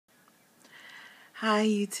Hi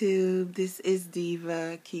YouTube, this is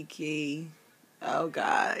Diva Kiki. Oh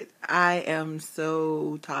God, I am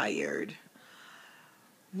so tired.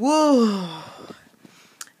 Woo!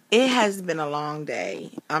 It has been a long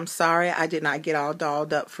day. I'm sorry I did not get all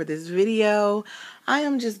dolled up for this video. I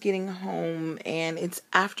am just getting home and it's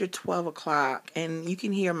after 12 o'clock and you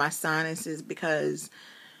can hear my sinuses because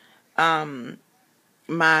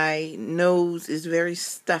my nose is very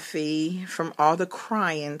stuffy from all the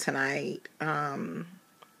crying tonight.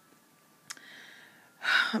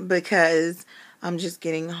 Because I'm just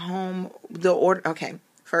getting home. Okay,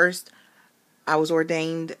 first, I was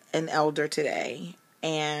ordained an elder today,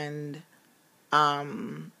 and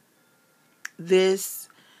this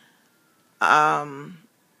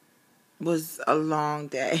was a long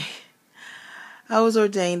day. I was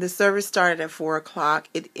ordained. The service started at 4 o'clock.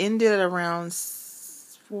 It ended at around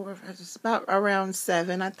about around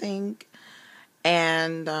 7, I think.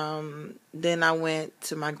 And then I went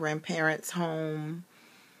to my grandparents' home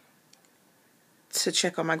to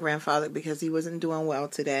check on my grandfather because he wasn't doing well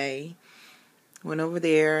today. Went over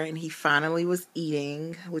there and he finally was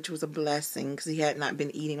eating, which was a blessing because he had not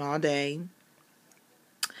been eating all day.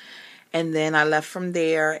 And then I left from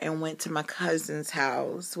there and went to my cousin's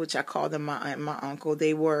house, which I call them my aunt and my uncle.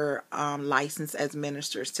 They were licensed as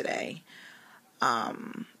ministers today.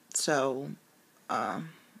 And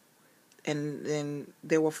then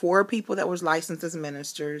there were 4 people that was licensed as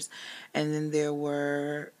ministers, and then there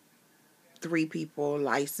were 3 people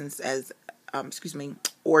licensed as,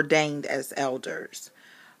 ordained as elders.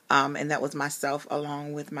 And that was myself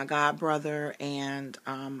along with my god brother and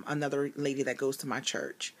another lady that goes to my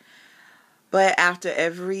church. But after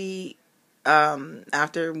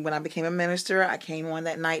when I became a minister, I came on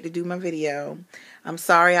that night to do my video. I'm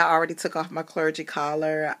sorry I already took off my clergy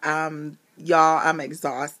collar. Y'all, I'm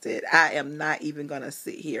exhausted. I am not even going to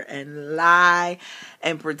sit here and lie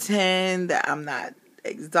and pretend that I'm not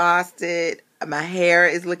exhausted. My hair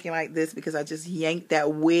is looking like this because I just yanked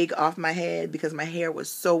that wig off my head because my hair was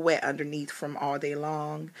so wet underneath from all day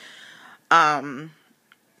long. I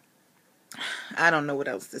don't know what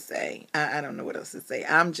else to say. I don't know what else to say.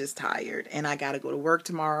 I'm just tired and I got to go to work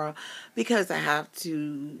tomorrow because I have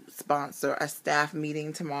to sponsor a staff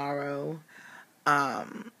meeting tomorrow.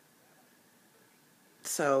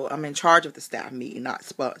 So I'm in charge of the staff meeting, not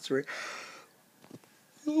sponsoring.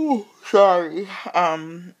 Oh, sorry.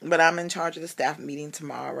 But I'm in charge of the staff meeting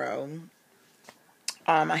tomorrow.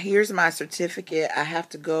 Here's my certificate. I have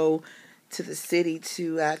to go to the city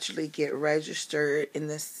to actually get registered in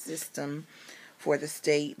the system for the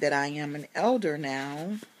state that I am an elder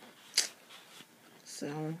now.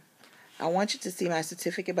 So I want you to see my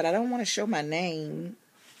certificate, but I don't want to show my name.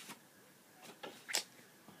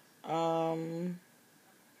 How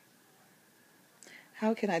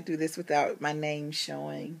can I do this without my name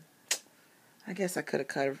showing? I guess I could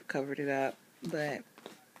have covered it up, but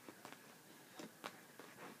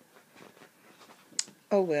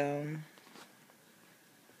oh well.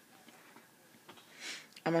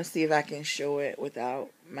 I'm going to see if I can show it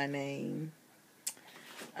without my name.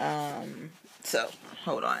 So,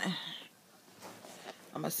 hold on.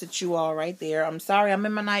 I'm going to sit you all right there. I'm sorry, I'm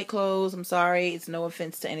in my night clothes. I'm sorry. It's no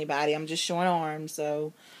offense to anybody. I'm just showing arms,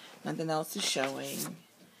 so nothing else is showing.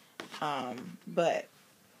 But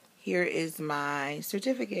here is my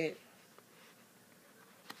certificate.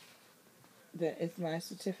 That is my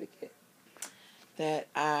certificate that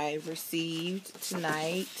I received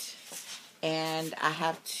tonight. And I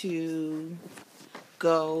have to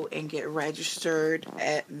go and get registered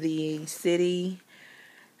at the city.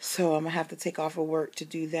 So I'm going to have to take off of work to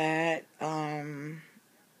do that. Oh,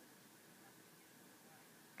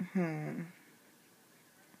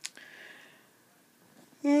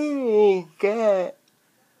 God.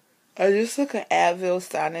 I just took an Advil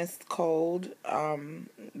sinus cold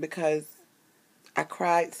because I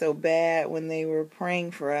cried so bad when they were praying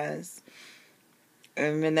for us.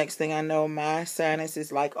 And the next thing I know, my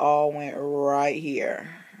sinuses like all went right here.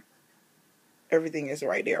 Everything is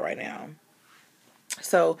right there right now.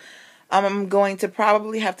 So I'm going to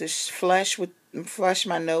probably have to flush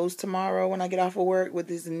my nose tomorrow when I get off of work with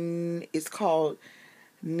this. It's called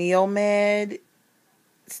Neomed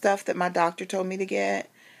stuff that my doctor told me to get.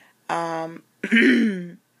 Yeah,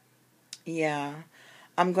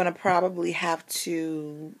 I'm gonna probably have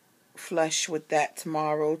to flush with that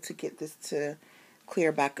tomorrow to get this to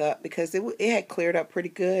clear back up because it had cleared up pretty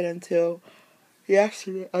good until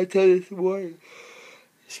yesterday. Until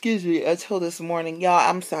this morning. Y'all,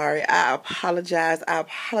 I'm sorry. I apologize. I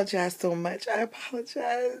apologize so much. I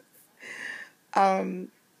apologize. Because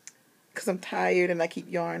I'm tired and I keep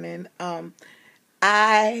yarning.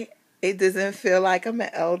 I It doesn't feel like I'm an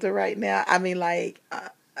elder right now. I mean, like,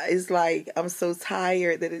 it's like I'm so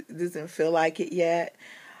tired that it doesn't feel like it yet.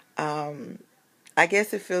 Um, I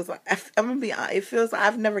guess it feels like I'm gonna be honest. It feels like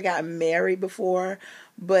I've never gotten married before,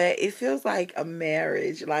 but it feels like a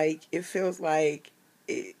marriage. Like it feels like,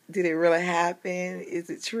 did it really happen? Is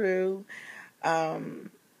it true? Um,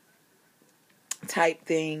 Type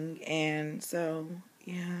thing, and so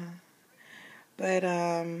yeah. But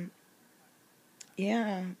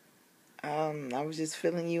yeah. I was just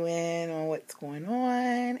filling you in on what's going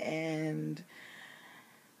on, and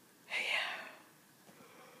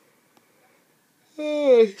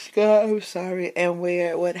oh God, I'm sorry. And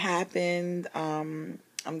where what happened, I'm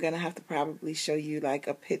gonna have to probably show you like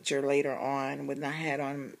a picture later on when I had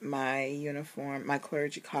on my uniform, my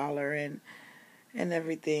clergy collar and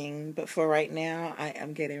everything. But for right now, I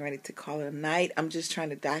am getting ready to call it a night. I'm just trying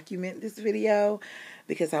to document this video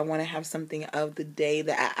because I want to have something of the day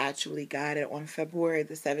that I actually got it on February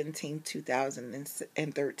the 17th,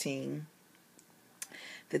 2013,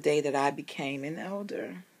 the day that I became an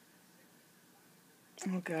elder.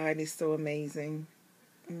 Oh God, it's so amazing.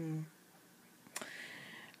 Mm.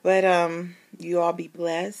 But you all be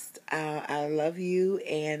blessed. I love you,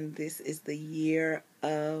 and this is the year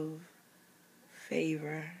of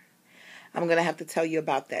favor. I'm gonna have to tell you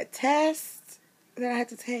about that test that I had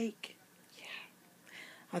to take. Yeah,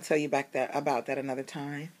 I'll tell you about that another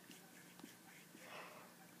time.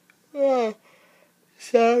 Oh,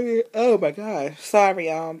 sorry. Oh my gosh. Sorry,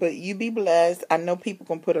 y'all. But you be blessed. I know people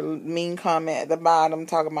gonna put a mean comment at the bottom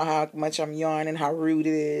talking about how much I'm yawning, how rude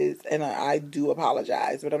it is, and I do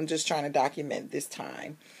apologize. But I'm just trying to document this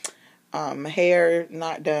time. Hair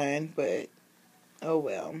not done, but oh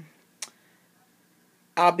well.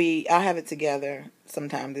 I'll have it together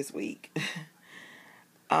sometime this week.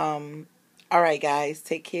 All right, guys.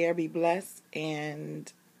 Take care. Be blessed,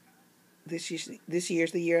 and this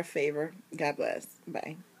year's the year of favor. God bless.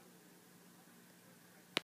 Bye.